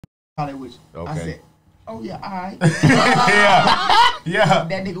with you. Okay. I said, oh yeah, all right. Yeah.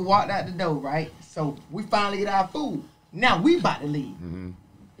 That nigga walked out the door, right? So we finally get our food. Now we about to leave.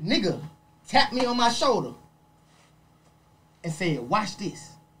 Nigga tapped me on my shoulder and said, watch this.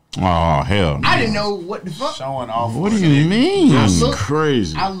 Oh, hell no. I didn't know what the fuck. Showing off. What do you mean? That's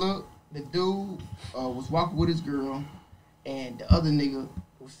crazy. I looked, the dude was walking with his girl, and the other nigga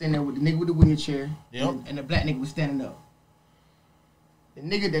was standing there with the nigga with the wheelchair, and the black nigga was standing up. The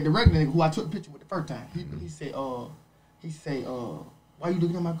nigga, the regular nigga who I took the picture with the first time, he said, why you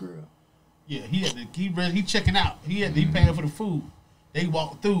looking at my girl? Yeah, he checking out. He paying for the food. They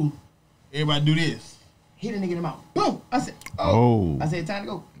walk through, everybody do this. Hit a nigga in the mouth. Boom! I said, oh. I said, time to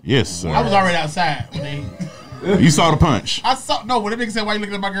go. Yes, sir. I was already outside when they... You saw the punch. When the nigga said, why you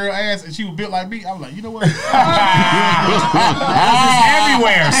looking at my girl ass, and she was built like me, I was like, you know what?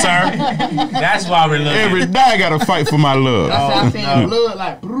 Everywhere, sir. That's why we're looking. Every day I gotta fight for my love. I seen blood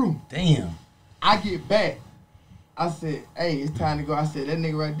like, boom. Damn. I get back. I said, hey, it's time to go. I said, that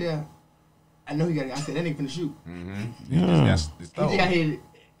nigga right there, I know he got it. I said, that nigga finna shoot. Yeah.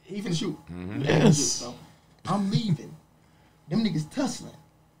 He finna shoot. Yes. So I'm leaving. Them niggas tussling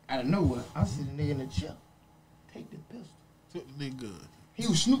out of nowhere. I see the nigga in the chair. Take the pistol. Took the nigga good. He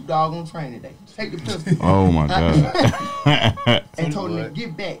was Snoop Dogg on train today. Take the pistol. Oh my God. And told him to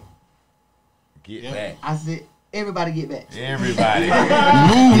get back. Get back. I said, everybody get back. Everybody.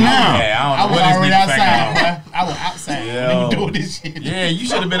 Move now. Yeah, I was already outside. I was outside when they were doing this shit. Yeah, you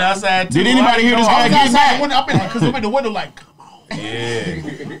should have been outside too. Did anybody hear this guy get back? Because I'm in the window like, come on. Yeah.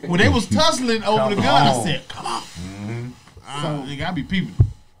 When they was tussling over the gun, I said, come on. So, nigga, I be peeping.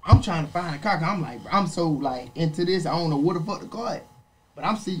 I'm trying to find a car. I'm like, I'm so like into this. I don't know what the fuck to call it. But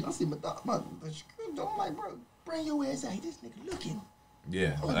I see my I'm like, bro, bring your ass out. This nigga looking.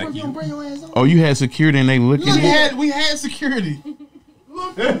 Yeah. I'm like, bro, you don't bring your ass on. Oh, you had security and they looking. We had security.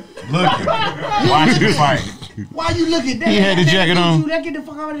 Looking. Watch the fight. Why you looking? He had the jacket on. Get the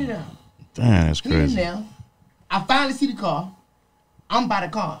fuck out of there. Damn, that's crazy. Now, I finally see the car. I'm by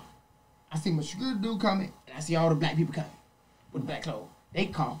the car. I see my security dude coming, and I see all the black people coming with black clothes. They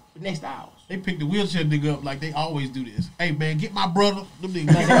come the next hours. They pick the wheelchair nigga up like they always do this. Hey man, get my brother. Them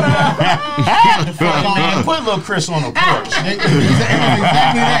niggas. Put little Chris on the porch. Exactly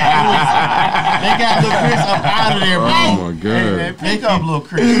that. They got little Chris up out of there, bro. Oh my God. Hey, man, pick up little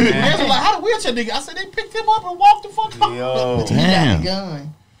Chris. They was like, how the wheelchair nigga? I said they picked him up and walked the fuck up. Yo. He got Damn. the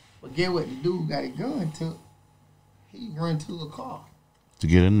gun. But get what the dude got a gun to? He run to a car. To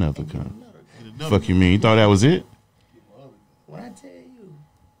get another car. Fuck you mean? You thought that was it? When I tell you,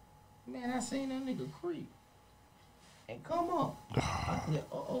 man, I seen that nigga creep and come up. I said,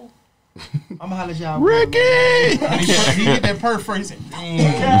 I'ma holler at y'all. Ricky! He hit that purse first. He said,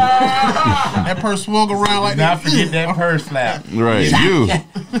 damn. That purse swung around like that. Not forget that purse flap. Right, you.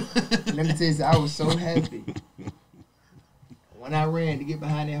 Let me tell you something, I was so happy. When I ran to get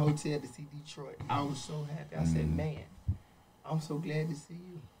behind that hotel to see Detroit, I was so happy. I said, man, I'm so glad to see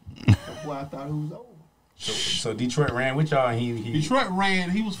you. Boy, I thought it was over. So Detroit ran with y'all, and he Detroit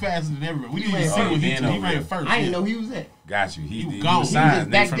ran. He was faster than everybody. We didn't see what he ran first. I didn't know he was there. Got you. He gone. was He was just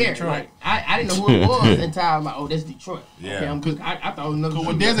back from there. Detroit. Like, I didn't know who it was until I was like, oh, that's Detroit. Yeah. Okay, I thought it was another. Cause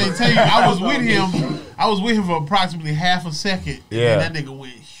what Des ain't tell you, I was with him for approximately half a second. Yeah. And that nigga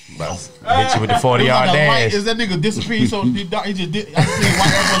went. Hit you with the 40-yard dash. Is that nigga disappeared? So he just did. I seen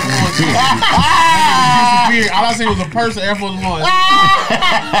white Air Force Ones. That nigga disappeared. All I seen was a purse of Air Force Ones. And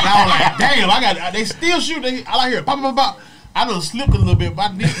I was like, damn, they still shoot. All I hear, pop, pop, pop. I done slipped a little bit. My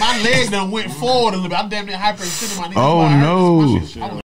leg done went forward a little bit. I damn near hyperextended my knee. Oh no.